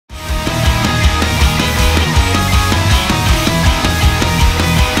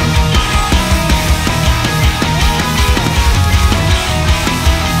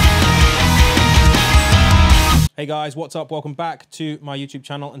Hey guys, what's up? Welcome back to my YouTube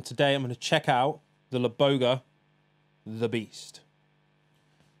channel, and today I'm going to check out the Laboga The Beast.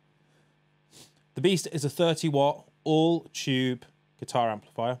 The Beast is a 30-watt all-tube guitar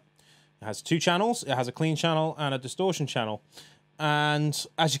amplifier. It has two channels. It has a clean channel and a distortion channel. And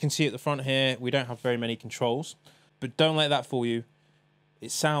as you can see at the front here, we don't have very many controls, but don't let that fool you. It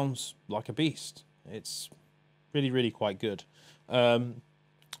sounds like a beast. It's really, really quite good.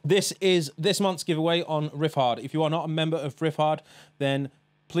 This is this month's giveaway on Riff Hard. If you are not a member of Riff Hard, then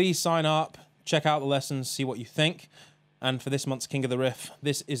please sign up, check out the lessons, see what you think. And for this month's King of the Riff,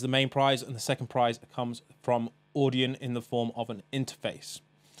 this is the main prize, and the second prize comes from Audient in the form of an interface.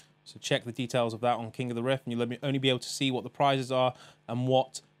 So check the details of that on King of the Riff, and you'll only be able to see what the prizes are and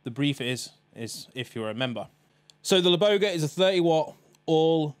what the brief is if you're a member. So the Laboga is a 30-watt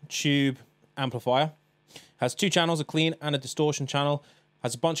all-tube amplifier. Has two channels, a clean and a distortion channel.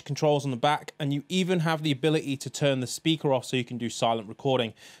 Has a bunch of controls on the back, and you even have the ability to turn the speaker off so you can do silent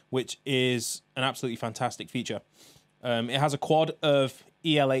recording, which is an absolutely fantastic feature. It has a quad of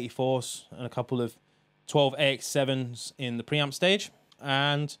EL84s and a couple of 12 AX7s in the preamp stage.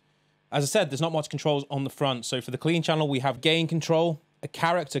 And as I said, there's not much controls on the front. So for the clean channel, we have gain control, a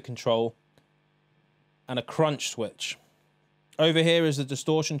character control, and a crunch switch. Over here is the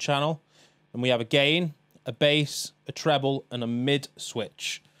distortion channel, and we have a gain, a bass, a treble, and a mid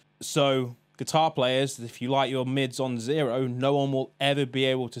switch. So guitar players, if you like your mids on 0, no one will ever be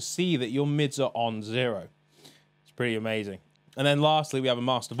able to see that your mids are on 0. It's pretty amazing. And then lastly, we have a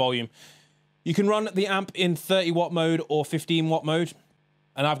master volume. You can run the amp in 30-watt mode or 15-watt mode,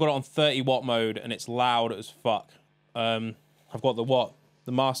 and I've got it on 30-watt mode, and it's loud as fuck. I've got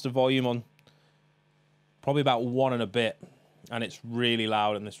the master volume on probably about 1 and a bit, and it's really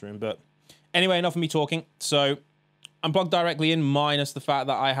loud in this room. But anyway, enough of me talking. So I'm plugged directly in, minus the fact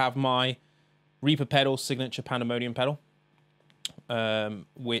that I have my Reaper pedal signature Pandemonium pedal,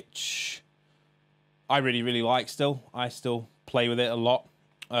 which I really, really like still. I still play with it a lot.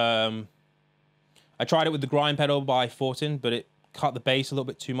 I tried it with the grind pedal by Fortin, but it cut the bass a little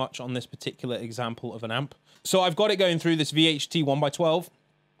bit too much on this particular example of an amp. So I've got it going through this VHT 1x12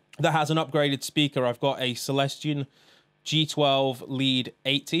 that has an upgraded speaker. I've got a Celestion G12 Lead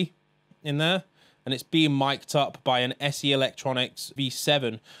 80 in there, and it's being mic'd up by an SE Electronics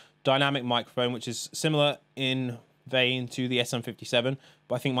V7 dynamic microphone, which is similar in vein to the SM57,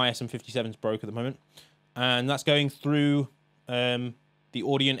 but I think my SM57 is broke at the moment. And that's going through the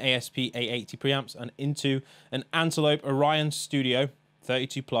Audient ASP A80 preamps and into an Antelope Orion Studio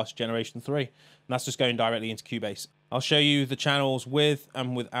 32 Plus Generation 3. And that's just going directly into Cubase. I'll show you the channels with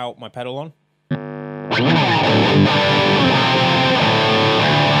and without my pedal on.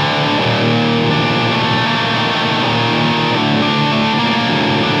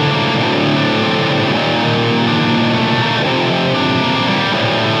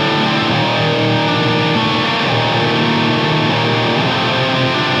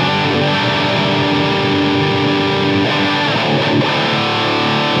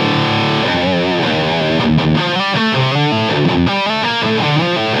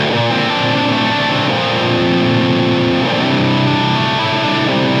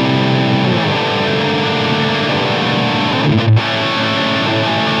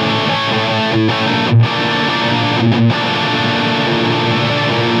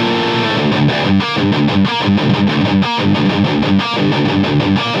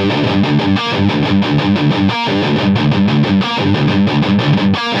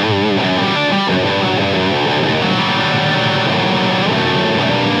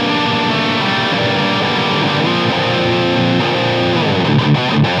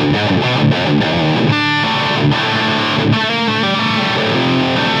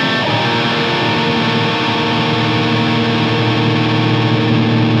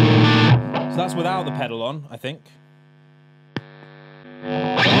 So that's without the pedal on, I think.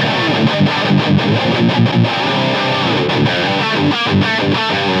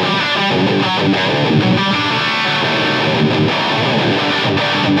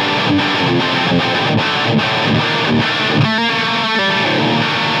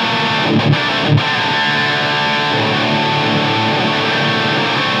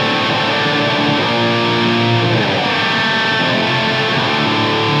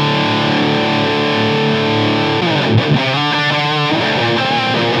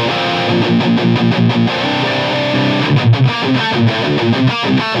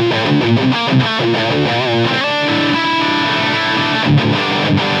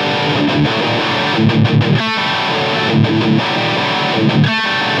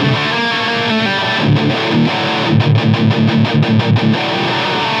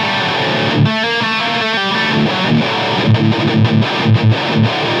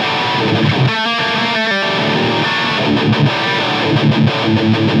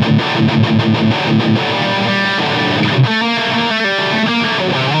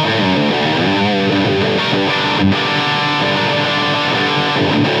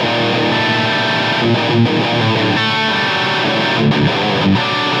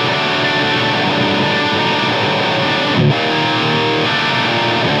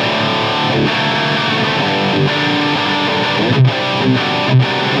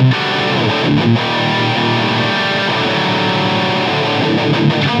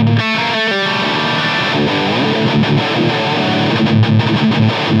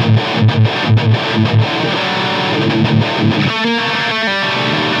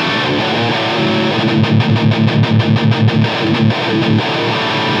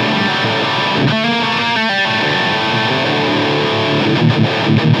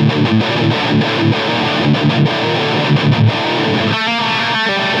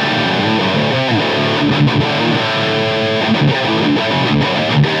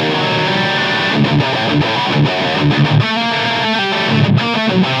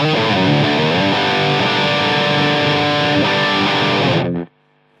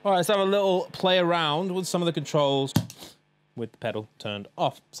 All right, let's have a little play around with some of the controls with the pedal turned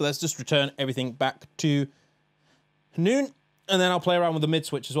off. So let's just return everything back to noon, and then I'll play around with the mid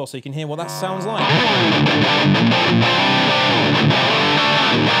switch as well so you can hear what that sounds like.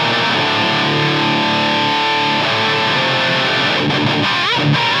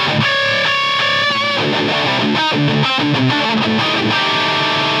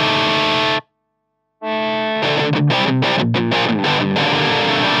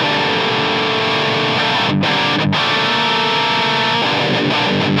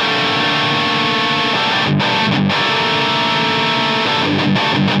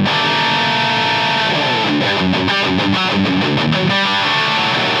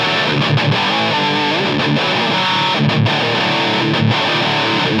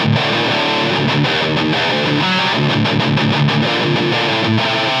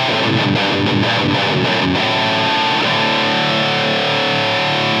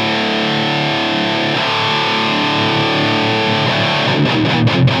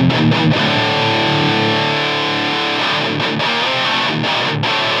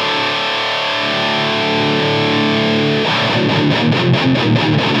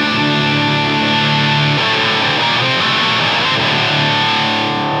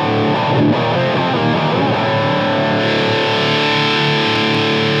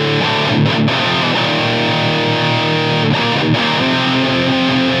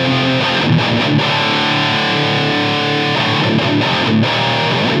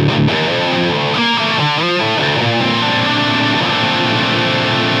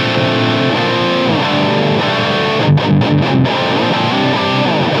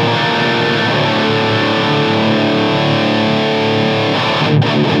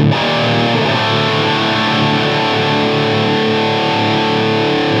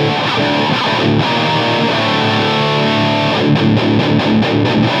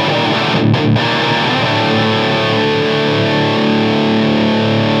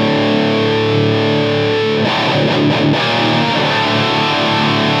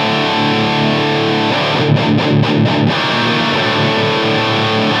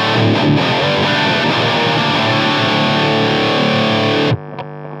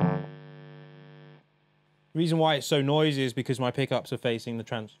 The reason why it's so noisy is because my pickups are facing the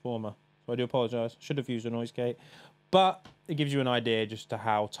transformer. So I do apologise. Should have used a noise gate. But it gives you an idea just to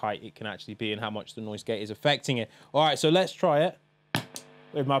how tight it can actually be and how much the noise gate is affecting it. All right, so let's try it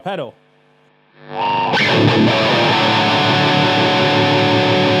with my pedal.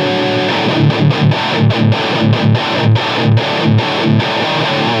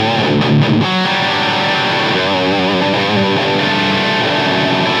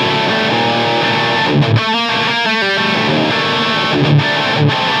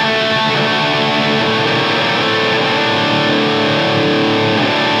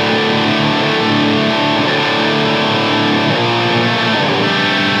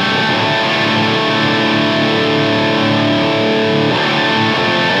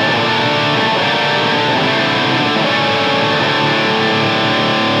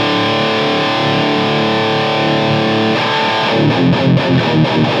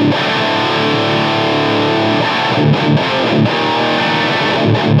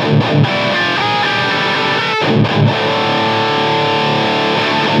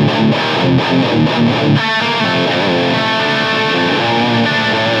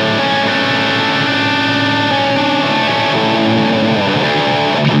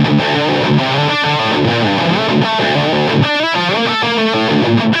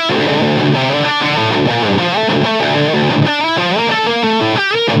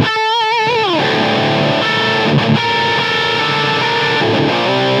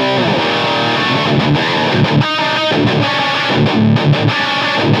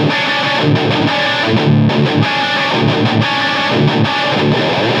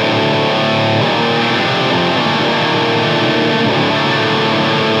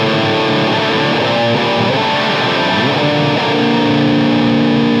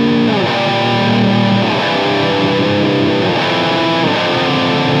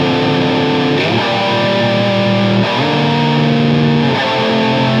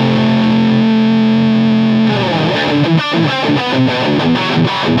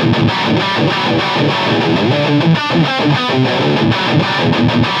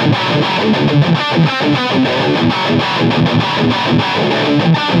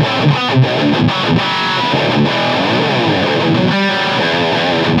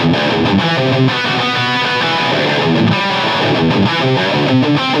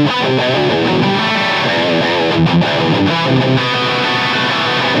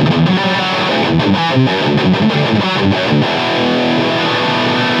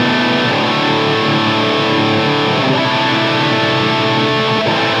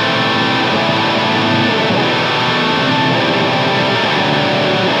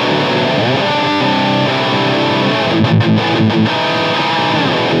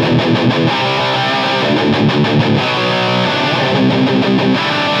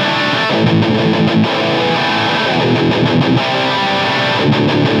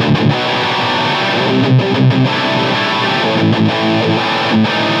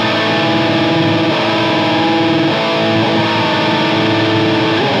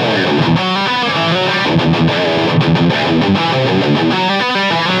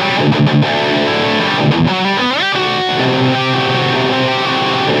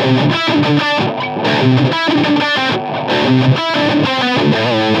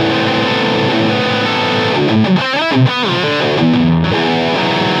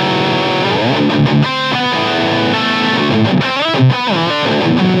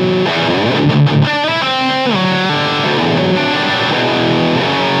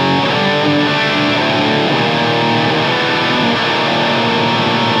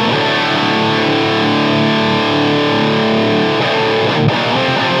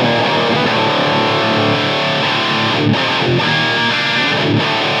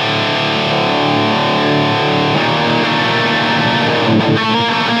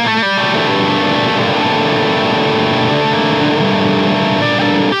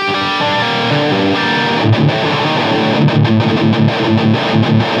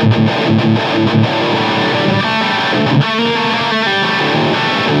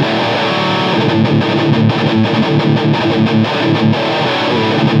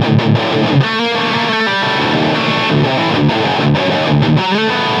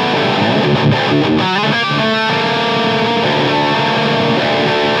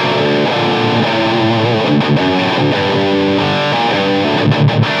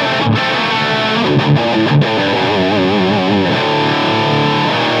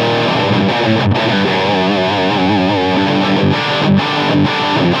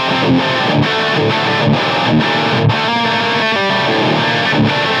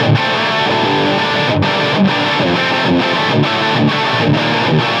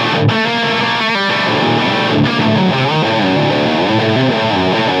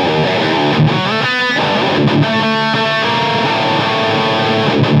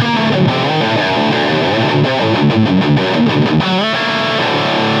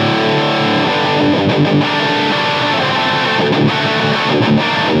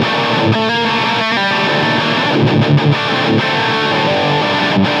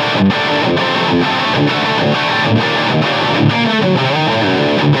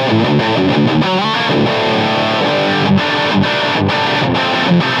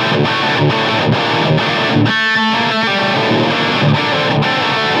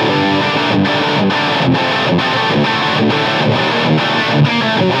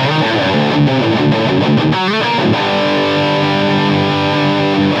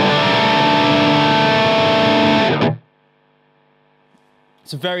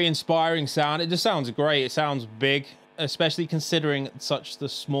 It's a very inspiring sound. It just sounds great. It sounds big, especially considering such the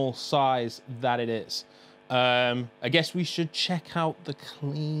small size that it is. I guess we should check out the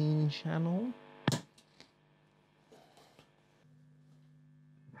clean channel.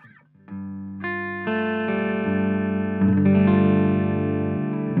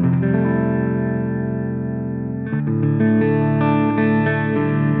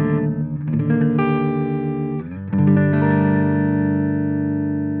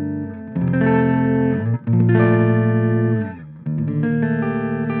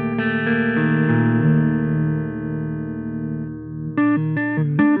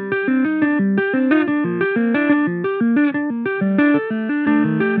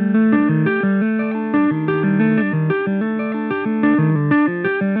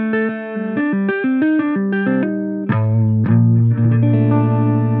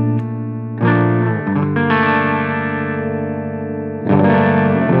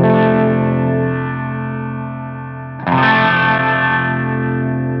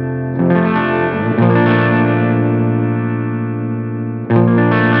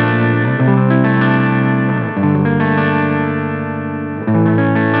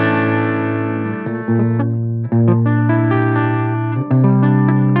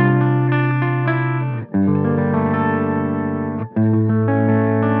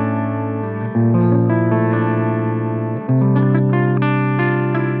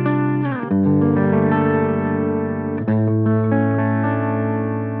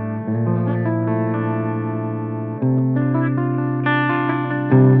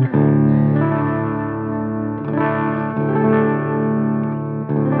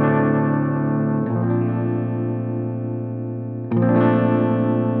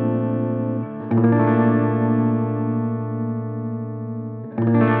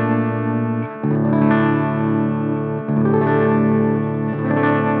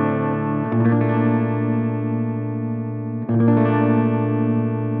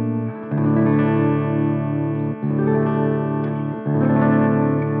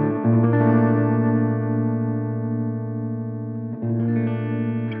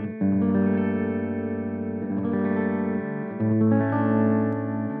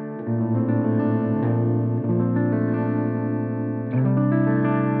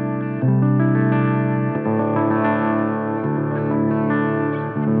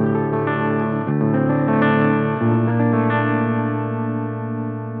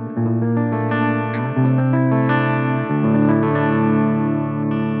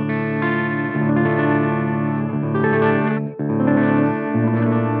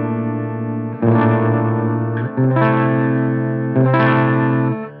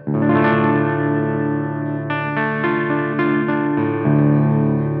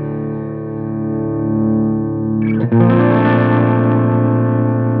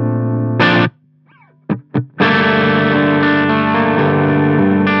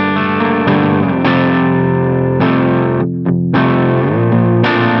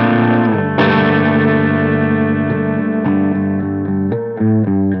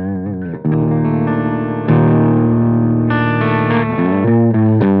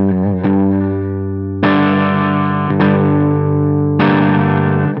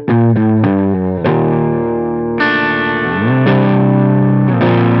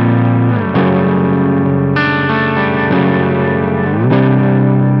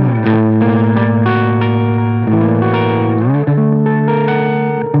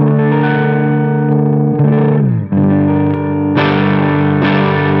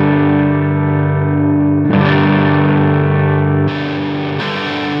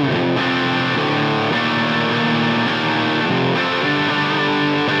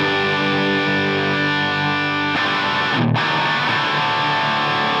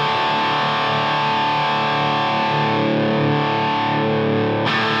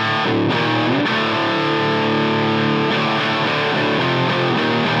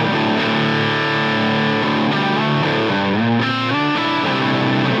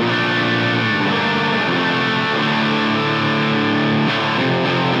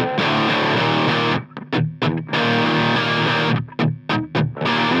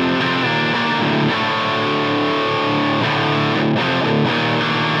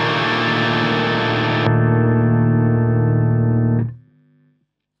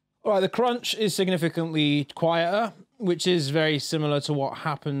 Right, the crunch is significantly quieter, which is very similar to what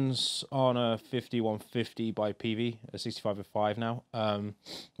happens on a 5150 by PV, a 6505 now.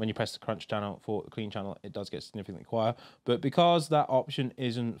 When you press the crunch channel for the clean channel, it does get significantly quieter. But because that option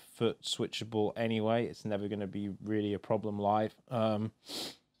isn't foot switchable anyway, it's never going to be really a problem live. So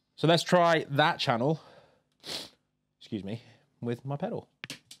let's try that channel, excuse me, with my pedal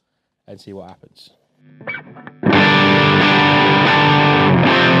and see what happens.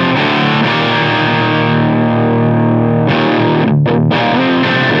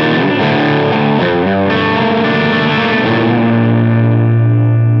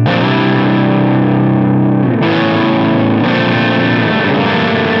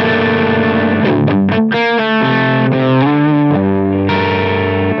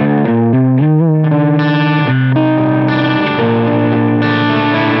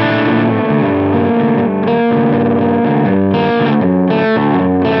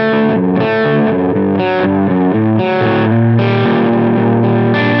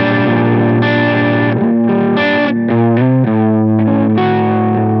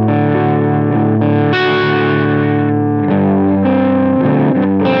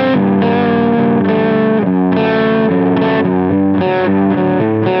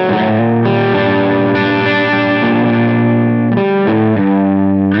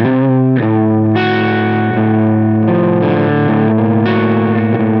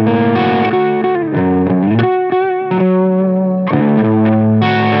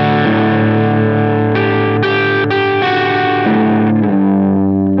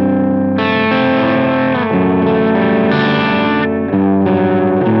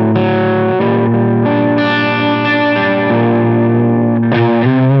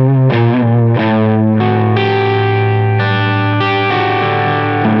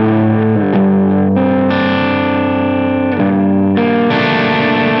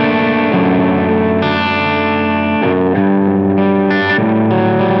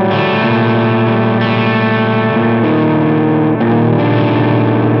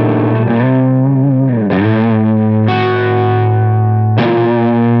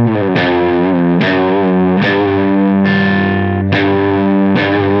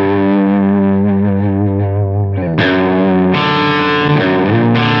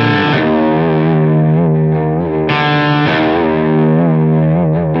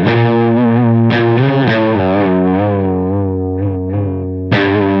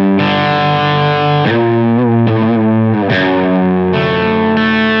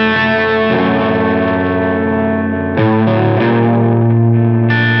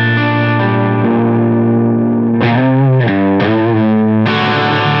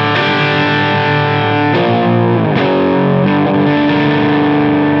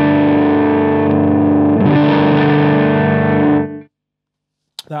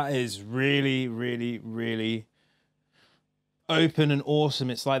 That is really, really, really open and awesome.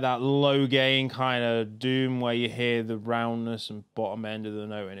 It's like that low gain kind of doom where you hear the roundness and bottom end of the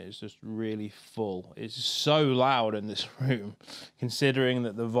note, and it's just really full. It's so loud in this room, considering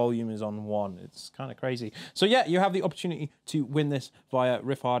that the volume is on 1. It's kind of crazy. So yeah, you have the opportunity to win this via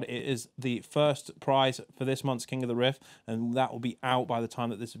Riff Hard. It is the first prize for this month's King of the Riff, and that will be out by the time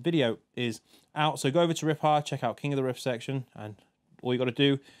that this video is out. So go over to Riff Hard, check out King of the Riff section, and all you got to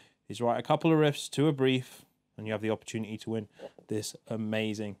do is write a couple of riffs to a brief, and you have the opportunity to win this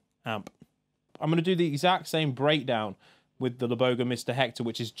amazing amp. I'm going to do the exact same breakdown with the Laboga Mr. Hector,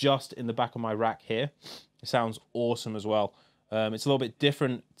 which is just in the back of my rack here. It sounds awesome as well. It's a little bit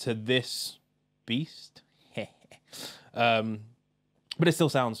different to this beast, but it still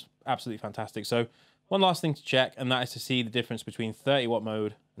sounds absolutely fantastic. So one last thing to check, and that is to see the difference between 30 watt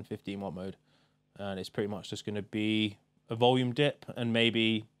mode and 15 watt mode. And it's pretty much just going to be a volume dip, and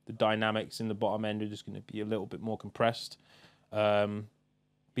maybe the dynamics in the bottom end are just going to be a little bit more compressed. But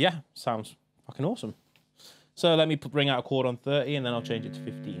yeah, sounds fucking awesome. So let me bring out a chord on 30, and then I'll change it to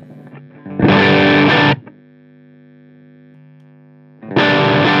 15.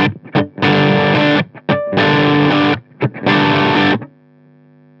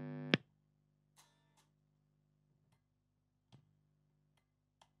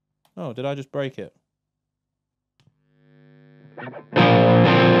 Oh, did I just break it?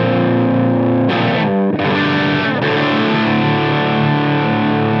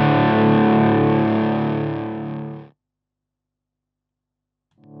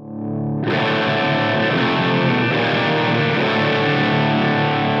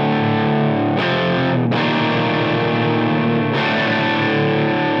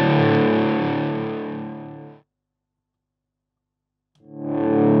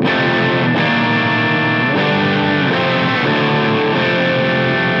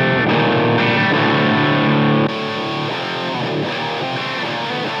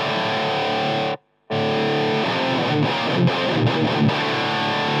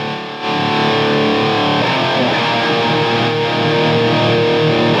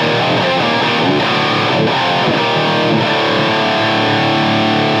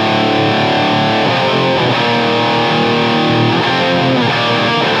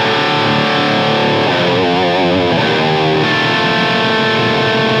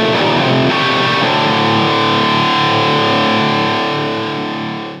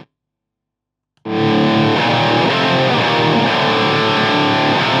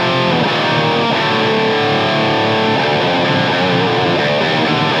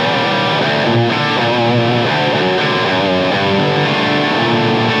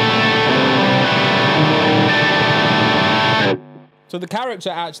 So the character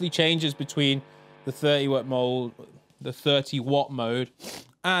actually changes between the 30-watt mode, the 30-watt mode,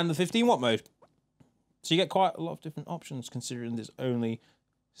 and the 15-watt mode. So you get quite a lot of different options considering there's only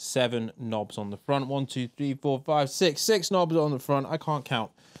 7 knobs on the front. 1, 2, 3, 4, 5, 6. 6 knobs on the front. I can't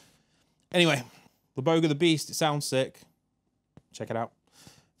count. Anyway, Laboga the Beast. It sounds sick. Check it out.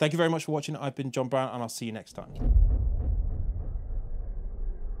 Thank you very much for watching. I've been John Browne, and I'll see you next time.